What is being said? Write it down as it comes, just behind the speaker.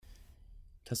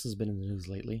Tesla's been in the news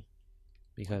lately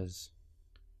because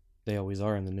they always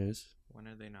are in the news. When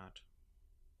are they not?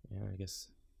 Yeah, I guess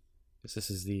this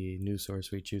is the news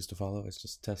source we choose to follow. It's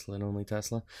just Tesla and only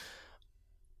Tesla.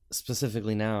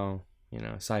 Specifically now,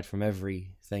 aside from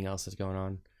everything else that's going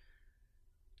on,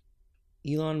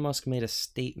 Elon Musk made a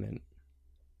statement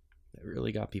that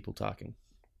really got people talking.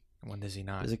 When does he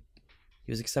not? He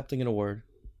was accepting an award,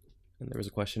 and there was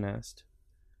a question asked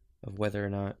of whether or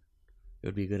not it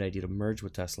would be a good idea to merge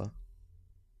with Tesla.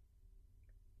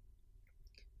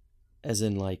 As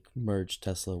in, like, merge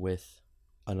Tesla with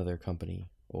another company,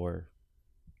 or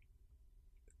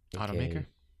Automaker?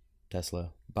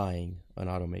 Tesla buying an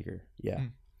automaker. Yeah.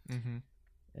 Mm-hmm.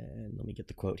 And let me get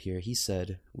the quote here. He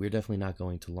said, "We're definitely not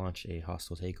going to launch a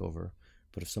hostile takeover,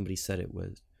 but if somebody said it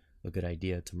was a good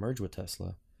idea to merge with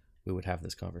Tesla, we would have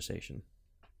this conversation."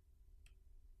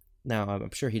 Now,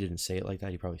 I'm sure he didn't say it like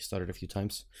that. He probably stuttered a few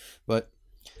times, but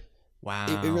wow,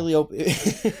 it really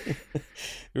it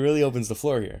really opens the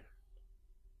floor here.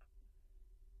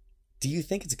 Do you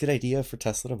think it's a good idea for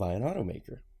Tesla to buy an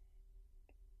automaker?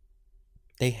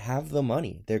 They have the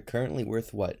money. They're currently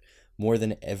worth what? More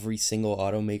than every single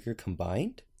automaker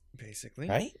combined? Basically.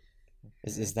 Right?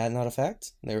 Is that not a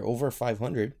fact? They're over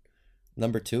 500.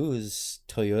 Number 2 is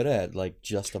Toyota at like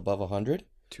just above 100.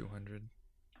 200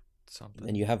 something.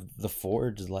 And you have the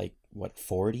Ford like, what,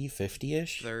 40,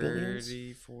 50-ish? 30,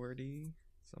 billions? 40,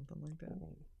 something like that.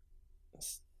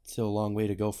 Still a long way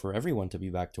to go for everyone to be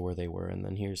back to where they were. And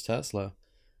then here's Tesla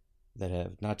that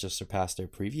have not just surpassed their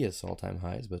previous all-time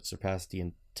highs, but surpassed the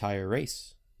entire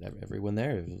race. Everyone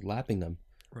there is lapping them.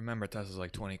 Remember, Tesla's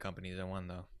like 20 companies in one,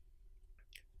 though.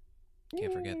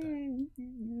 Can't forget that.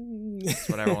 That's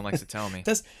what everyone likes to tell me.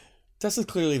 Tesla's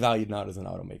clearly valued not as an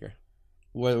automaker.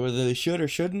 Whether they should or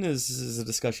shouldn't is a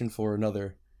discussion for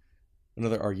another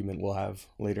argument we'll have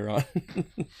later on.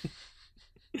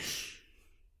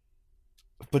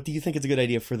 But do you think it's a good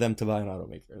idea for them to buy an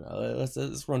automaker? Now,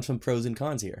 let's run some pros and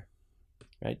cons here.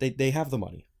 Right? They have the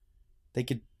money. They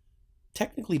could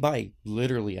technically buy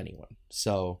literally anyone.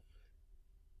 So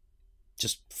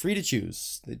just free to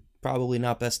choose. Probably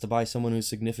not best to buy someone who's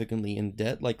significantly in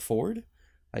debt like Ford.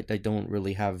 I don't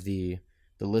really have the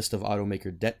list of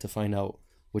automaker debt to find out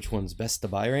which one's best to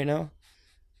buy right now.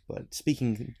 But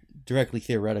speaking directly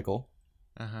theoretical,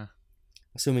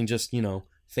 assuming just,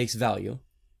 face value,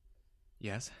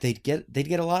 yes, they'd get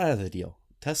a lot out of the deal.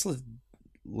 Tesla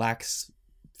lacks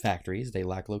factories, they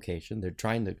lack location. They're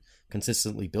trying to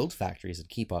consistently build factories and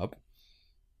keep up.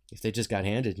 If they just got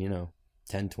handed,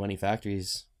 10, 20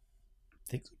 factories,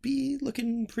 things would be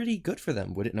looking pretty good for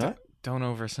them, would it not? Don't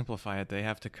oversimplify it. They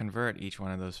have to convert each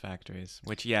one of those factories,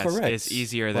 which, yes, Correct, is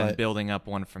easier than building up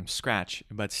one from scratch,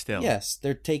 but still. Yes,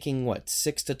 they're taking,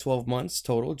 6 to 12 months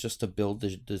total just to build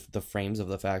the frames of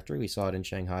the factory. We saw it in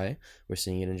Shanghai. We're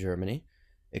seeing it in Germany,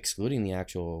 excluding the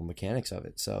actual mechanics of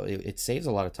it. So it saves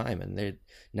a lot of time. And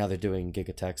they're doing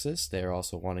Giga Texas. They're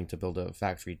also wanting to build a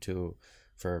factory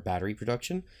for battery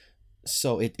production.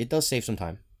 So it does save some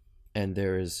time. And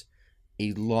there is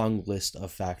a long list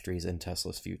of factories in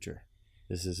Tesla's future.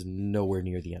 This is nowhere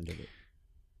near the end of it.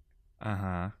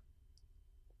 I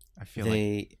feel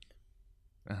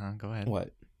go ahead.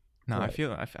 What? No, what?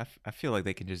 I feel like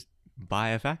they can just buy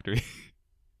a factory.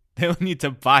 They don't need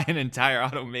to buy an entire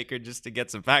automaker just to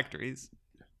get some factories.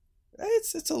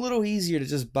 It's a little easier to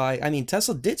just buy. I mean,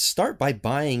 Tesla did start by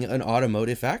buying an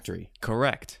automotive factory.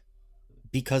 Correct.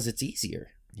 Because it's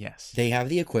easier. Yes. They have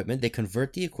the equipment. They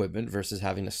convert the equipment versus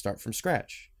having to start from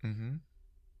scratch. Mm-hmm.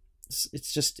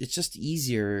 It's just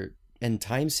easier and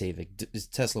time saving. Does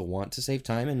Tesla want to save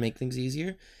time and make things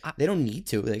easier? They don't need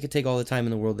to. They could take all the time in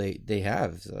the world they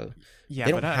have. So yeah,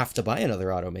 they don't have to buy another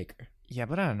automaker. Yeah,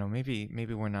 but I don't know. Maybe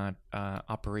we're not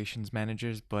operations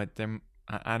managers, but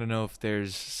I don't know if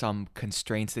there's some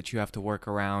constraints that you have to work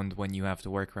around when you have to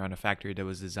work around a factory that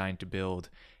was designed to build,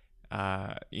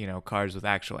 cars with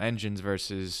actual engines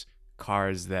versus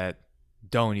cars that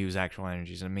don't use actual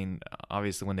energies. I mean,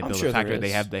 obviously, when they build a factory,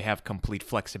 they have complete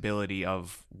flexibility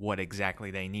of what exactly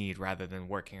they need, rather than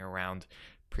working around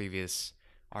previous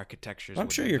architectures. I'm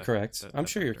sure you're correct.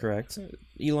 You're correct.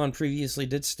 Elon previously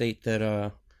did state that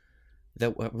I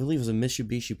believe it was a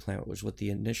Mitsubishi plant, which was what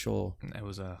the initial. It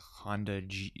was a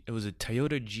it was a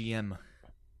Toyota GM.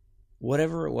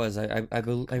 Whatever it was, I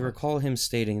recall him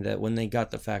stating that when they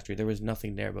got the factory, there was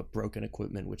nothing there but broken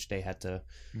equipment, which they had to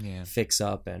fix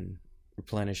up and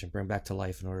replenish and bring back to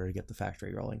life in order to get the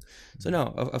factory rolling. So no,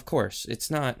 of course, it's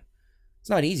not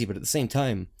easy, but at the same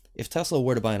time, if Tesla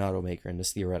were to buy an automaker in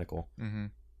this theoretical,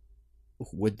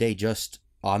 would they just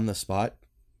on the spot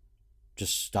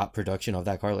just stop production of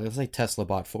that car? Let's say Tesla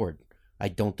bought Ford. I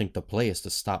don't think the play is to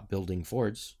stop building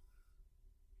Fords.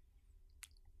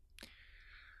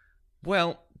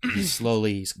 Well, You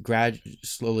slowly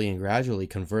and gradually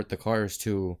convert the cars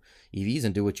to EVs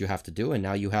and do what you have to do, and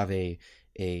now you have a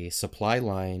supply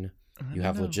line. You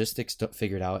have logistics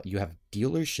figured out. You have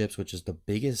dealerships, which is the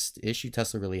biggest issue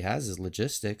Tesla really has, is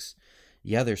logistics.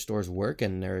 Yeah, their stores work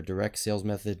and their direct sales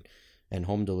method and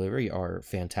home delivery are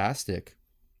fantastic,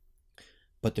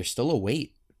 but there's still a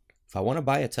wait. If I want to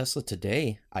buy a Tesla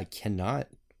today, I cannot.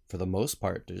 For the most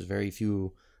part, there's very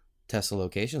few Tesla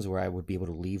locations where I would be able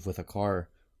to leave with a car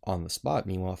on the spot.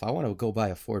 Meanwhile, if I want to go buy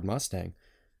a Ford Mustang,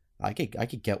 I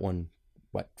could get one,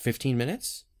 15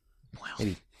 minutes? Well,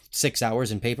 maybe 6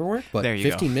 hours in paperwork, but there you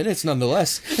 15 go. minutes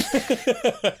nonetheless.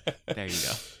 There you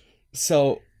go.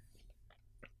 So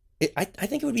I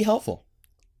think it would be helpful.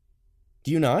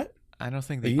 Do you not? I don't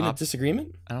think Are you in a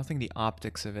disagreement? I don't think the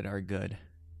optics of it are good.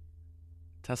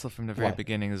 Tesla from the very Why?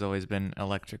 beginning has always been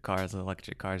electric cars,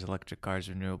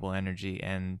 renewable energy,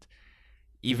 and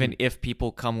even if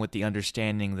people come with the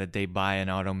understanding that they buy an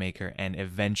automaker and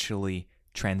eventually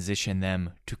transition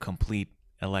them to complete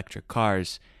electric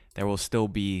cars, there will still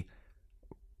be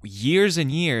years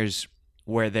and years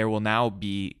where there will now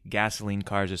be gasoline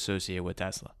cars associated with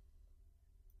Tesla.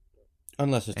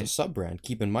 Unless it's a sub-brand.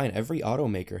 Keep in mind, every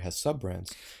automaker has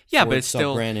sub-brands. Yeah, Ford but it's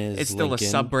still sub-brand is it's still Lincoln. a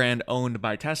sub-brand owned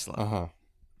by Tesla. Uh-huh.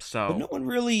 So But no one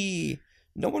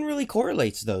really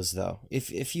correlates those, though.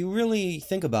 If you really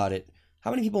think about it,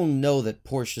 how many people know that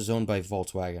Porsche is owned by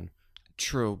Volkswagen?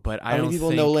 true, but How many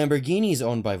people know Lamborghini is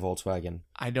owned by Volkswagen?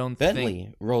 I don't Bentley,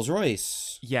 think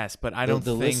Rolls-Royce. yes, but I The- don't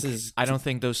the list think is- I don't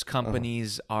think those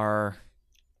companies are.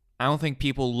 I don't think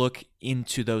people look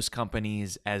into those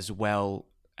companies as well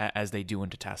as they do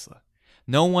into Tesla.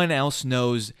 No one else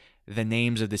knows the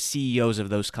names of the CEOs of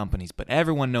those companies, but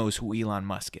everyone knows who Elon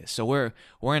Musk is. So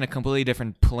we're in a completely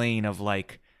different plane of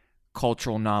like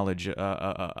cultural knowledge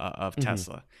of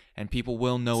Tesla, and people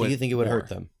will know So it. you think it would more. hurt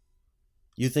them?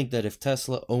 You think that if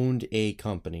Tesla owned a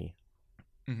company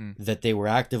Mhm. that they were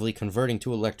actively converting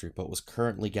to electric but was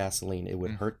currently gasoline, it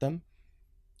would hurt them?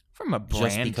 From a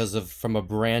brand, Just from a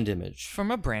brand image. from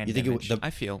a brand You think image, it,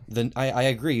 I feel. I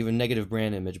agree, even negative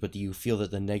brand image, but do you feel that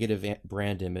the negative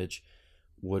brand image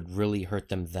would really hurt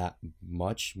them that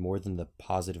much more than the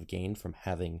positive gain from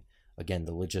having, again,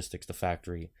 the logistics, the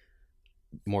factory,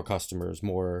 more customers,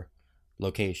 more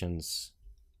locations?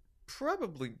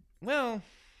 Probably. Well,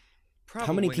 probably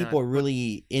How many people not. are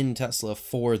really in Tesla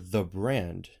for the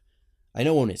brand? I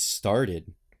know when it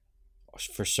started,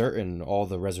 for certain, all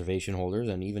the reservation holders,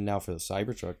 and even now for the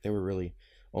Cybertruck, they were really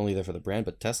only there for the brand.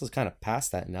 But Tesla's kind of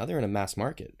past that. Now they're in a mass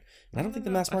market. And I don't think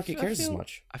the mass market cares as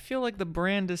much. I feel like the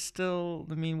brand is still.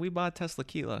 I mean, we bought Tesla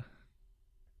Kila,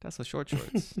 Tesla short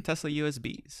shorts, Tesla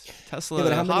USBs, Tesla Yeah,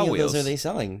 but how Hot many of Wheels. those are they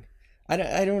selling?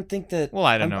 I don't think that. Well,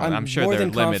 I don't know. I'm sure more they're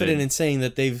than confident limited. in saying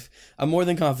that they've. I'm more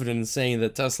than confident in saying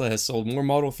that Tesla has sold more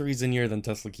Model 3s in year than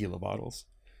Tesla Kila bottles.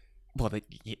 Well,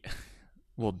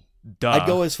 well, duh. I'd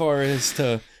go as far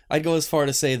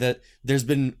to say that there's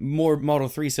been more Model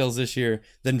 3 sales this year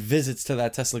than visits to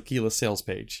that Tesla Kila sales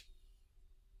page.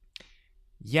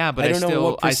 Yeah, but I I don't know still,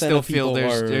 what I percent still of feel people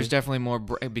there's are- definitely more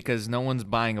because no one's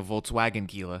buying a Volkswagen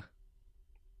Kila.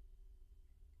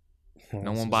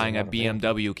 No one buying a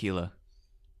BMW Kila.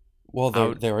 Well,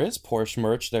 Out- there is Porsche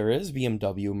merch, there is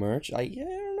BMW merch. I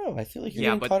don't know. I feel like you're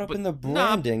Yeah, getting caught up in the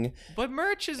nah, branding. But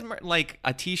merch is like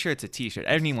a T-shirt's a T-shirt.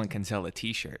 Anyone can sell a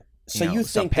T-shirt. So know, you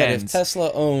some think that if pens.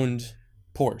 Tesla owned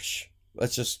Porsche,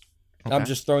 I'm Okay.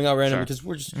 just throwing out random Sure. because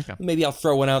we're just Okay. maybe I'll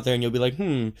throw one out there and you'll be like,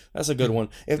 that's a good one.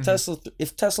 If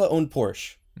Tesla owned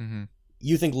Porsche, Mm-hmm.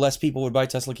 you think less people would buy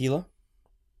Tesla Kila?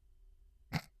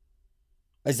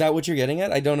 Is that what you're getting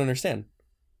at? I don't understand.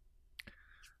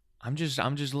 I'm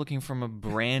just looking from a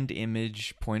brand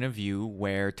image point of view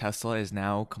where Tesla is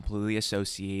now completely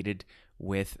associated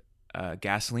with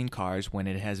gasoline cars when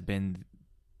it has been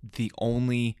the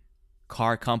only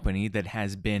car company that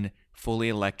has been fully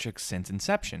electric since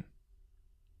inception.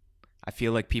 I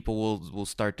feel like people will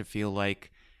start to feel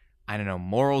like, I don't know,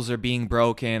 morals are being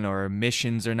broken or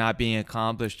missions are not being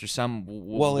accomplished or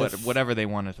whatever they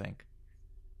want to think.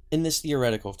 In this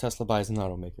theoretical, if Tesla buys an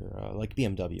automaker like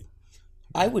BMW,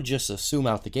 I would just assume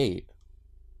out the gate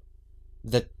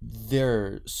that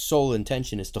their sole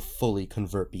intention is to fully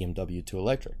convert BMW to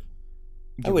electric.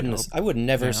 I would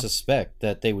never Yeah. suspect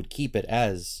that they would keep it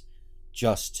as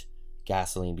just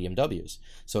gasoline BMWs.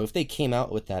 So if they came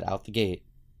out with that out the gate,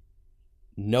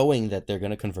 knowing that they're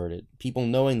going to convert it, people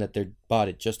knowing that they bought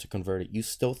it just to convert it, you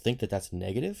still think that that's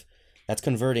negative? That's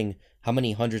converting how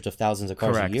many hundreds of thousands of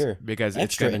cars Correct, a year because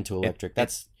extra into electric.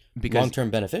 That's because long-term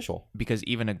beneficial. because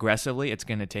even aggressively, it's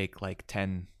going to take like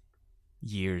 10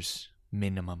 years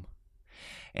minimum.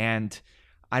 And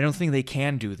I don't think they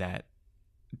can do that.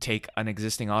 Take an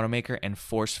existing automaker and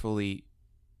forcefully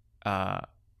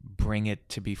bring it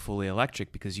to be fully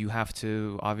electric, because you have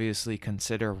to obviously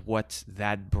consider what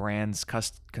that brand's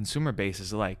consumer base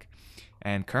is like.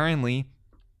 And currently,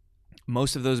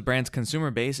 most of those brands'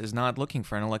 consumer base is not looking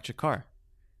for an electric car.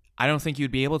 I don't think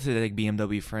you'd be able to take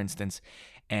BMW, for instance,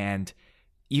 and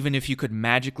even if you could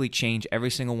magically change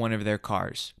every single one of their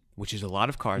cars, which is a lot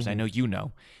of cars, I know you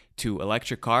know, to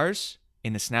electric cars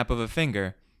in the snap of a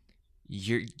finger,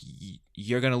 you're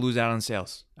going to lose out on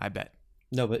sales, I bet.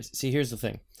 No, but see, here's the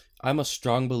thing. I'm a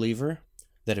strong believer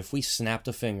that if we snapped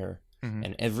a finger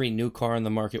and every new car on the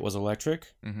market was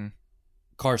electric,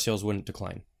 car sales wouldn't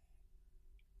decline.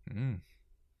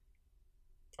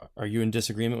 Are you in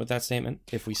disagreement with that statement?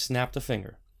 If we snapped a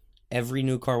finger, every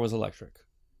new car was electric,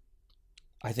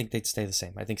 I think they'd stay the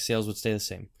same. I think sales would stay the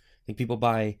same. I think people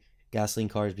buy gasoline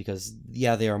cars because,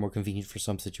 yeah, they are more convenient for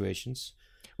some situations.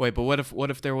 Wait, but what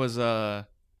if there was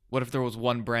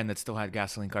one brand that still had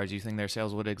gasoline cars? Do you think their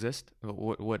sales would exist?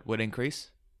 Would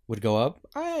increase? Would go up?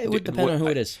 It would depend on who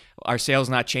it is. Are sales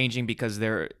not changing because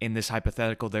they're in this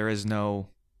hypothetical? There is no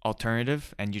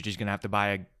alternative, and you're just gonna have to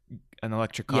buy an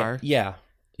electric car. Yeah.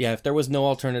 If there was no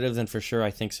alternative, then for sure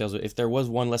I think sales. If there was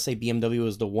one, let's say BMW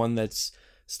was the one that's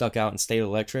stuck out and stayed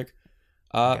electric.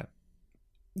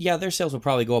 Yeah, their sales would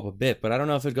probably go up a bit, but I don't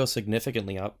know if it'd go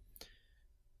significantly up.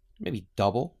 Maybe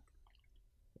double.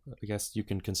 I guess you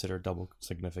can consider double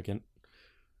significant.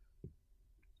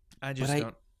 I don't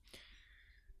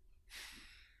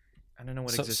know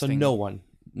what existing... So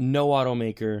no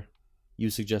automaker you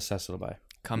suggest Tesla to buy?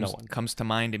 Comes to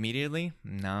mind immediately?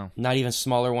 No. Not even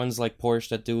smaller ones like Porsche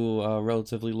that do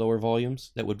relatively lower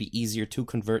volumes that would be easier to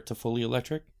convert to fully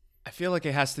electric? I feel like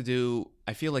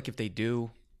if they do,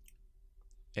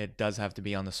 it does have to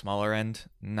be on the smaller end,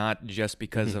 not just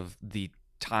because of the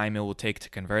time it will take to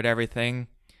convert everything,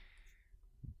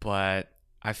 but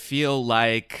I feel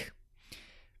like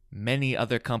many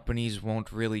other companies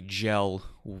won't really gel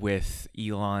with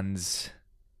Elon's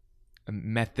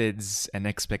methods and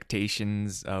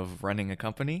expectations of running a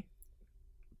company.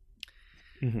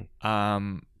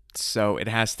 So it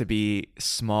has to be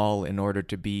small in order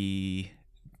to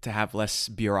have less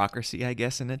bureaucracy, I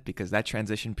guess, in it, because that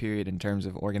transition period in terms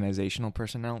of organizational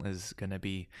personnel is going to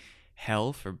be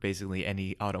hell for basically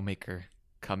any automaker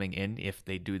coming in if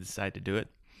they do decide to do it.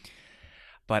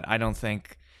 But I don't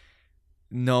think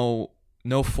no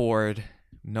Ford,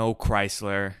 no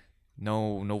Chrysler,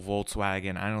 no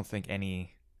Volkswagen. I don't think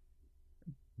any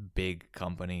big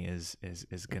company is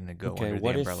going to go under the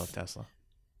umbrella of Tesla.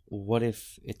 What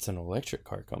if it's an electric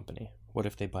car company? What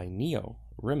if they buy NIO,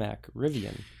 Rimac,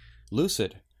 Rivian,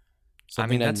 Lucid?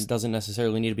 Something that doesn't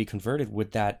necessarily need to be converted.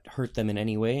 Would that hurt them in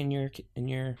any way in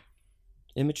your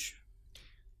image?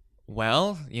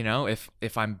 Well,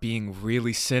 if I'm being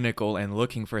really cynical and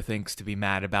looking for things to be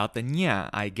mad about, then yeah,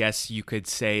 I guess you could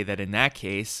say that in that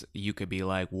case, you could be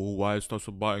like, well, why is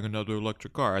Tesla buying another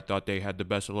electric car? I thought they had the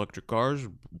best electric cars,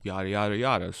 yada, yada,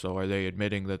 yada. So are they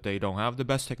admitting that they don't have the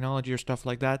best technology or stuff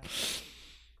like that?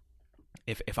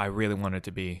 If I really wanted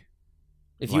to be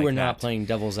If you were not playing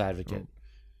devil's advocate,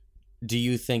 do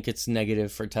you think it's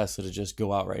negative for Tesla to just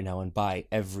go out right now and buy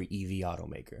every EV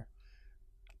automaker?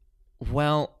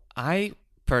 Well, I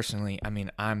personally,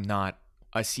 I'm not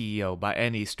a CEO by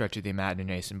any stretch of the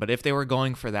imagination, but if they were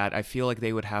going for that, I feel like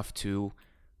they would have to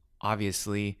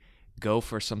obviously go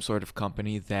for some sort of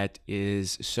company that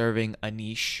is serving a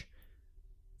niche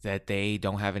that they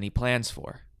don't have any plans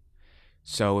for.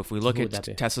 So if we look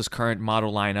at Tesla's current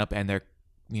model lineup and their,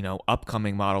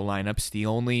 upcoming model lineups, the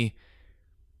only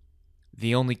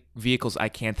vehicles I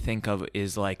can't think of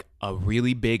is like a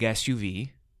really big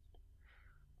SUV,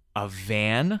 a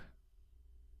van,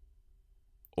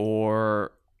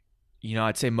 or,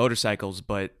 I'd say motorcycles,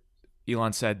 but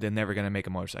Elon said they're never going to make a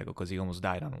motorcycle because he almost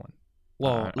died on one.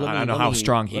 Well, I don't know how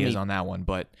strong he is on that one,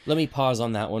 but... Let me pause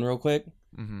on that one real quick,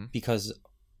 because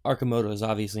Arcimoto is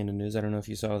obviously in the news. I don't know if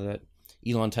you saw that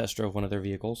Elon test drove one of their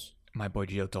vehicles. My boy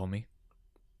Gio told me.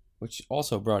 Which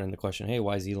also brought in the question, hey,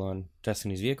 why is Elon testing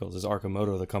these vehicles? Is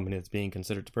Arcimoto the company that's being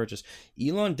considered to purchase?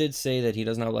 Elon did say that he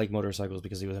does not like motorcycles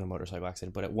because he was in a motorcycle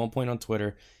accident. But at one point on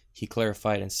Twitter, he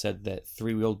clarified and said that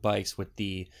three-wheeled bikes with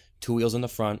the two wheels in the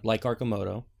front, like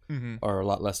Arcimoto, are a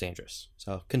lot less dangerous.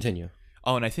 So continue.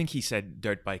 Oh, and I think he said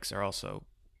dirt bikes are also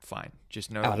fine. Just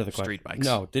no street bikes.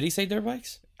 No, did he say dirt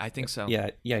bikes? I think so.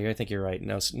 Yeah, I think you're right.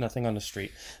 No, nothing on the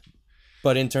street.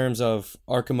 But in terms of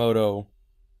Arcimoto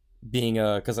being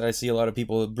because I see a lot of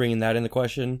people bringing that into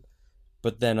question,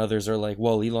 But then others are like,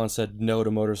 well, Elon said no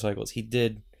to motorcycles. He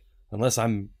did, unless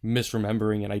I'm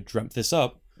misremembering and I dreamt this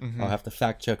up. Mm-hmm. I'll have to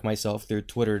fact check myself through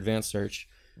Twitter advanced search.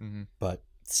 Mm-hmm. But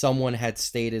someone had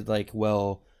stated like,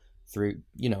 well, through,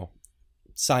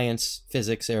 science,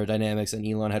 physics, aerodynamics, and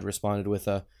Elon had responded with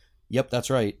a, yep, that's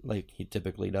right, like he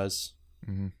typically does.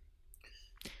 Mm-hmm.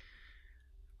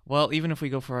 Well, even if we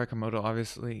go for Arcimoto,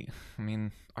 obviously, I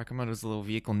mean, Arcimoto's a little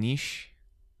vehicle niche.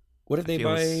 What if they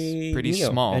buy pretty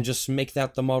Neo small and just make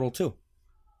that the Model 2?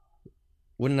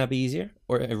 Wouldn't that be easier?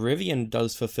 Or Rivian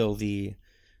does fulfill the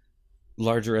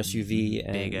larger SUV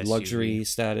and Big luxury SUV.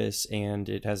 status, and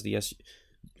it has the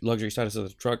luxury status of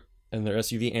the truck and their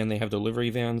SUV, and they have delivery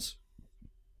vans.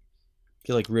 I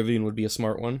feel like Rivian would be a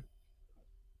smart one.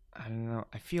 I don't know.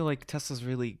 I feel like Tesla's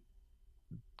really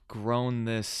grown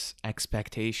this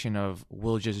expectation of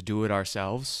we'll just do it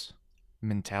ourselves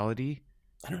mentality.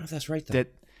 I don't know if that's right, though.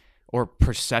 That or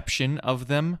perception of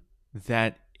them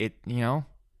that it,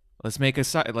 let's make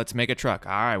a truck.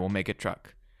 All right, we'll make a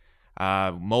truck.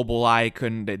 Mobileye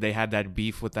couldn't. They had that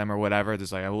beef with them or whatever.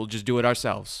 It's like we'll just do it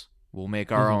ourselves. We'll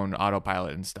make our own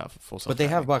autopilot and stuff. Full self. But they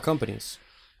have bought companies.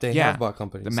 They Yeah. have bought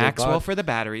companies. The They Maxwell bought- for the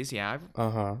batteries. Yeah.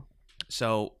 Uh-huh.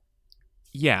 So,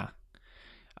 yeah.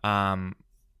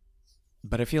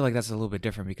 But I feel like that's a little bit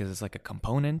different because it's like a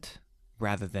component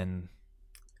rather than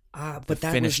But the that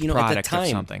was, finished at the product time. of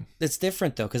something. It's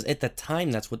different, though, because at the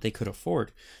time, that's what they could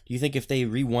afford. Do you think if they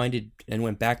rewinded and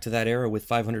went back to that era with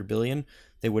 $500 billion,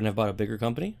 they wouldn't have bought a bigger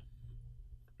company?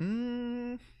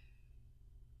 Well,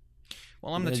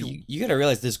 I'm the two. You got to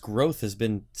realize this growth has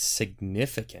been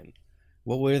significant.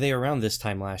 What were they around this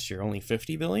time last year? Only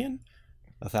 50 billion?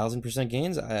 1,000%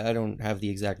 gains? I don't have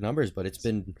the exact numbers, but it's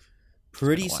been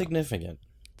pretty significant.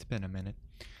 It's been a minute.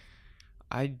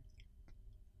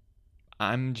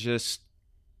 I'm just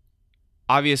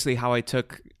obviously how I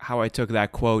took that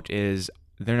quote is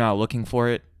they're not looking for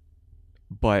it,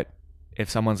 but if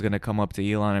someone's gonna come up to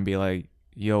Elon and be like,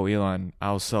 "Yo, Elon,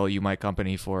 I'll sell you my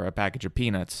company for a package of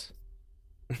peanuts,"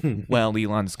 well,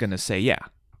 Elon's gonna say, "Yeah,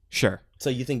 sure." So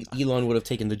you think Elon would have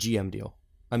taken the GM deal?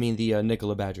 I mean, the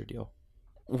Nikola Badger deal.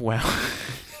 Well,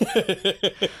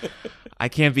 I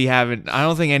can't be having. I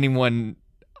don't think anyone.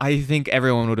 I think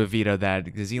everyone would have vetoed that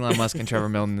because Elon Musk and Trevor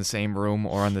Milton in the same room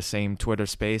or on the same Twitter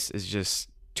space is just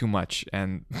too much,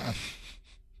 and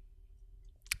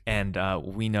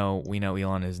we know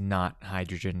Elon is not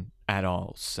hydrogen at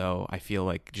all. So I feel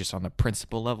like just on the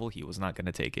principle level, he was not going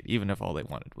to take it, even if all they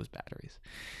wanted was batteries.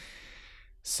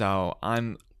 So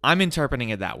I'm interpreting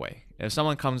it that way. If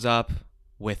someone comes up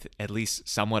with at least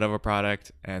somewhat of a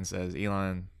product and says,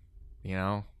 Elon,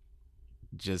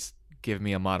 just give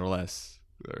me a Model S,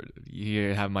 or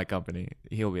you have my company,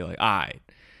 he'll be like, all right.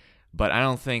 But I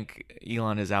don't think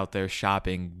Elon is out there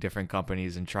shopping different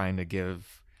companies and trying to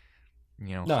give,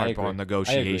 hardball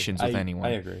negotiations with anyone.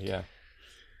 I agree, yeah.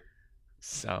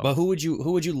 So, but who would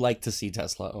you like to see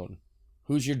Tesla own?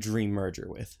 Who's your dream merger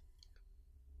with?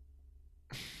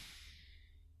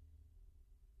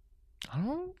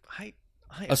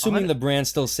 Assuming the brand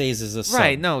still stays as a sub.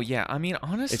 Right, no, yeah. I mean,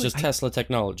 honestly, it's just Tesla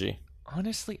technology.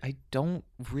 Honestly, I don't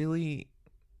really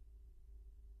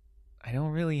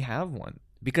have one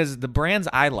because the brands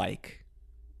I like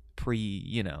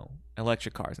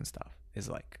electric cars and stuff is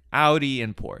like Audi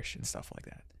and Porsche and stuff like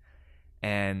that.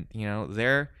 And,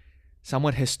 they're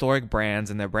somewhat historic brands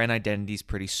and their brand identity is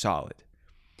pretty solid.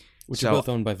 Which are both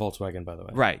owned by Volkswagen, by the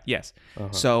way. Right, yes.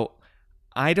 Uh-huh. So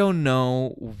I don't know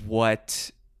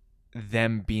what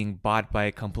them being bought by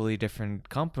a completely different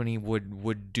company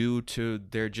would do to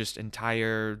their just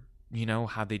entire,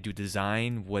 how they do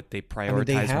design, what they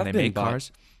prioritize when they make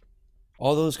cars.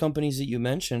 All those companies that you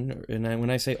mentioned, and when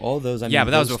I say all those, I mean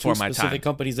but that was those before two my time. Specific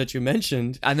companies that you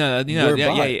mentioned. I know,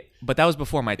 but that was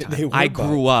before my time. I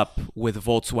grew up with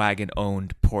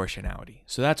Volkswagen-owned Porsche and Audi,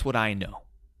 so that's what I know,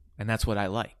 and that's what I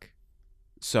like.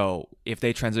 So if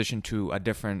they transition to a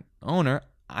different owner,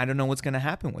 I don't know what's going to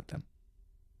happen with them.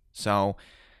 So,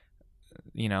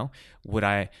 would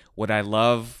I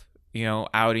love,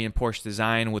 Audi and Porsche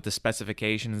design with the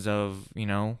specifications of,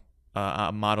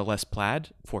 a Model S Plaid?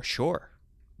 For sure.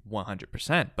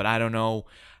 100%. But I don't know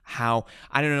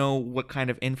what kind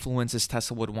of influences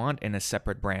Tesla would want in a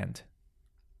separate brand.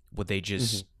 Would they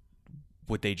just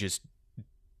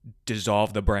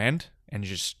dissolve the brand and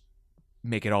just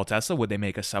make it all Tesla? Would they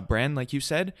make a sub-brand like you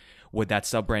said? Would that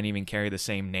sub-brand even carry the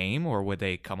same name, or would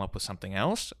they come up with something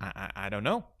else? I don't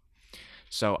know.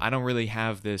 So I don't really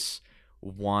have this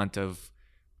want of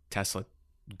Tesla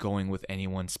going with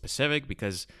anyone specific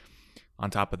because on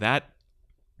top of that,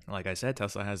 like I said,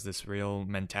 Tesla has this real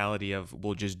mentality of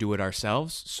we'll just do it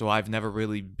ourselves. So I've never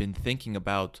really been thinking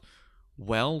about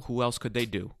well, who else could they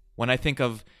do? When I think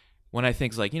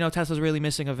like, Tesla's really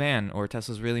missing a van, or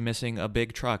Tesla's really missing a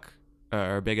big truck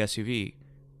or a big SUV,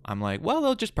 I'm like, well,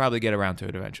 they'll just probably get around to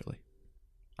it eventually.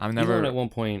 Elon at one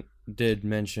point did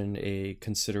mention a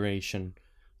consideration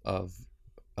of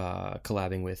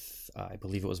collabing with, I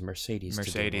believe it was Mercedes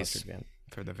to do an electric van.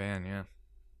 For the van, yeah.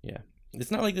 Yeah.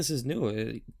 It's not like this is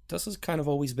new. Tesla's kind of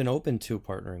always been open to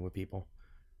partnering with people.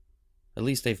 At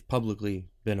least they've publicly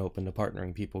been open to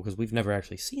partnering people, because we've never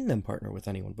actually seen them partner with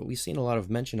anyone, but we've seen a lot of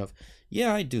mention of,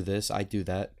 yeah, I do this, I do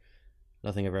that.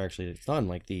 Nothing ever actually done.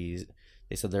 Like they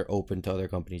said they're open to other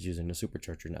companies using the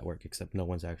Supercharger network, except no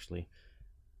one's actually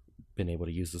been able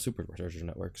to use the Supercharger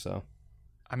network, so.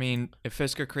 I mean, if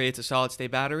Fisker creates a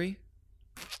solid-state battery,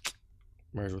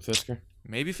 merge with Fisker.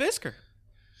 Maybe Fisker.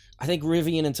 I think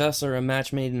Rivian and Tesla are a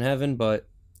match made in heaven, but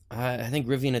I think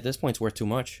Rivian at this point is worth too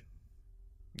much.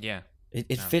 Yeah.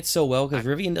 It fits so well because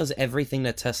Rivian does everything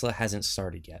that Tesla hasn't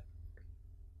started yet.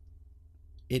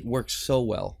 It works so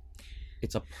well.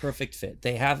 It's a perfect fit.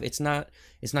 It's not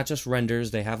just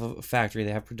renders. They have a factory.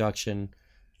 They have production.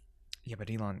 Yeah,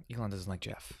 but Elon doesn't like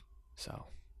Jeff, so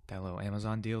that little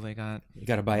Amazon deal they got. You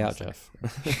got to buy out Jeff.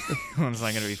 Elon's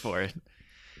not gonna be for it.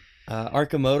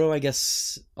 Arcimoto, I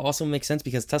guess, also makes sense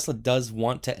because Tesla does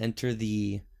want to enter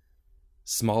the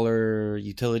smaller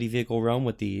utility vehicle realm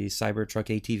with the Cybertruck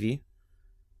ATV.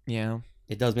 Yeah.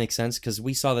 It does make sense because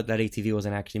we saw that ATV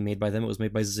wasn't actually made by them. It was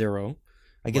made by Zero.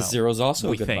 I guess Zero's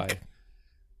also a good buy.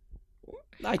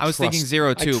 I was thinking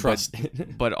Zero too,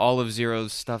 but all of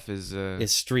Zero's stuff is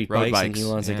street bikes, and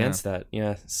Elon's against that.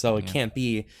 Yeah, so it can't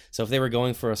be. So if they were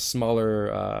going for a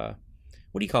smaller,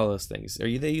 what do you call those things?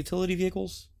 Are they utility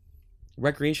vehicles?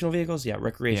 Recreational vehicles? Yeah,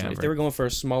 recreational. If they were going for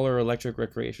a smaller electric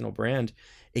recreational brand,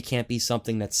 it can't be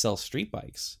something that sells street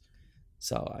bikes.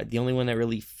 So the only one that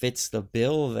really fits the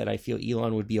bill that I feel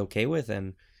Elon would be okay with,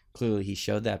 and clearly he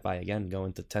showed that by, again,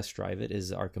 going to test drive it,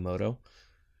 is Arcimoto.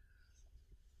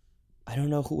 I don't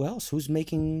know who else. Who's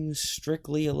making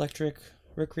strictly electric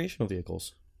recreational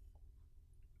vehicles?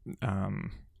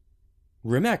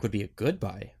 Rimac would be a good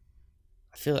buy.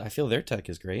 I feel their tech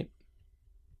is great.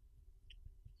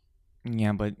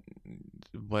 Yeah, but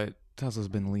Tesla's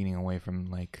been leaning away from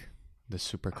like the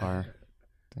supercar.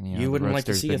 You wouldn't like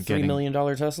to see a $3 million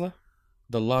Tesla?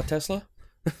 The La Tesla?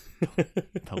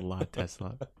 The La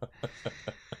Tesla.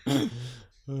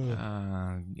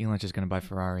 Elon's just gonna buy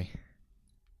Ferrari.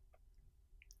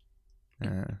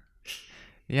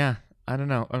 Yeah, I don't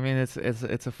know. I mean, it's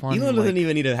a fun. Elon doesn't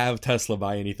even need to have Tesla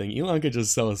buy anything. Elon could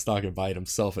just sell his stock and buy it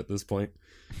himself at this point.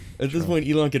 At this point,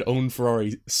 Elon could own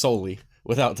Ferrari solely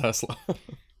without Tesla.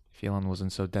 If Elon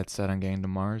wasn't so dead set on getting to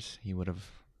Mars, he would have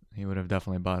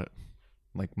definitely bought it.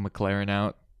 Like McLaren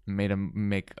out, made him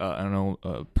make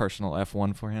a personal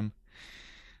F1 for him.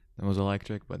 That was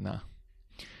electric, but nah.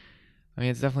 I mean,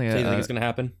 it's definitely. So you think it's gonna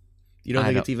happen? You don't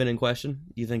think it's even in question?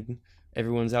 You think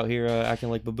everyone's out here acting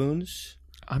like baboons?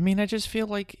 I mean, I just feel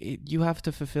like you have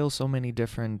to fulfill so many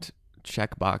different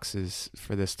check boxes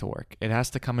for this to work. It has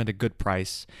to come at a good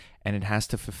price, and it has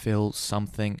to fulfill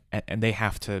something, and they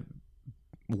have to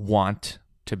want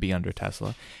to be under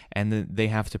Tesla, and they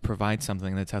have to provide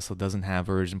something that Tesla doesn't have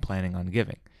or isn't planning on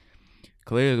giving.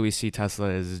 Clearly, we see Tesla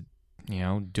as,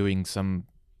 doing some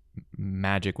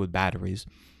magic with batteries,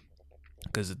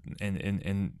 because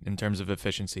in terms of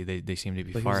efficiency, they seem to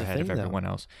be far ahead of everyone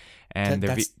else. And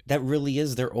that really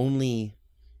is their only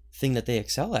thing that they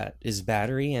excel at, is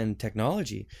battery and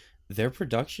technology. Their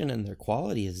production and their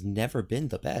quality has never been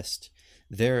the best.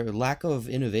 Their lack of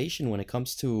innovation when it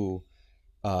comes to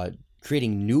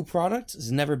creating new products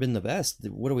has never been the best.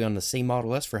 What are we on the same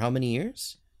Model S for how many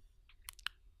years?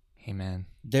 Hey man,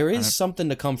 there is something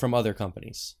to come from other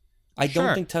companies. I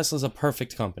don't think Tesla's a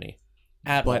perfect company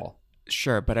at all.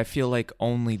 Sure, but I feel like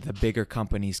only the bigger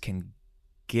companies can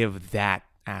give that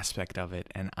aspect of it,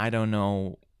 and I don't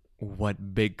know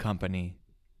what big company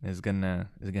is gonna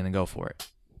go for it.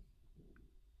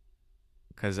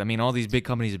 Because I mean, all these big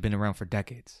companies have been around for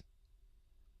decades.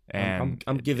 And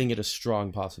I'm giving it a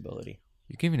strong possibility.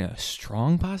 You're giving it a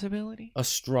strong possibility? A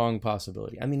strong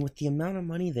possibility. I mean, with the amount of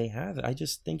money they have, I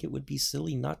just think it would be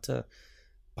silly not to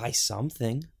buy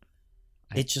something.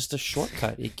 It's just a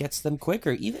shortcut. It gets them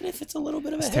quicker, even if it's a little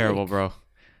bit of a headache. Terrible, bro.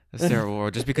 That's terrible,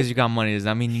 bro. Just because you got money does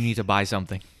not mean you need to buy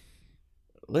something.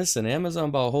 Listen,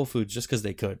 Amazon bought Whole Foods just because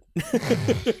they could.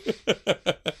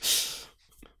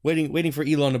 waiting for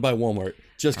Elon to buy Walmart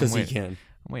just because he can.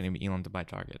 I'm waiting for Elon to buy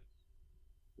Target.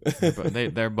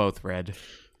 They're both red.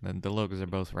 The logos are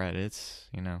both red. It's,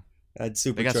 they got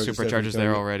superchargers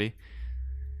there already.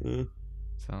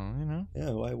 So,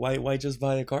 Yeah, why just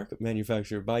buy a car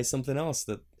manufacturer? Buy something else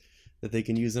that that they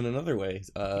can use in another way.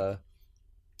 I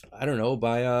don't know,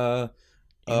 buy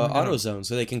AutoZone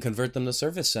so they can convert them to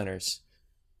service centers.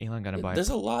 Elon gonna buy There's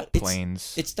a lot.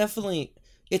 planes. It's definitely,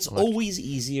 it's always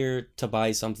easier to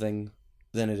buy something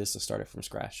than it is to start it from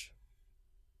scratch.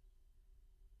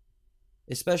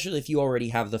 Especially if you already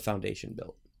have the foundation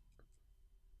built.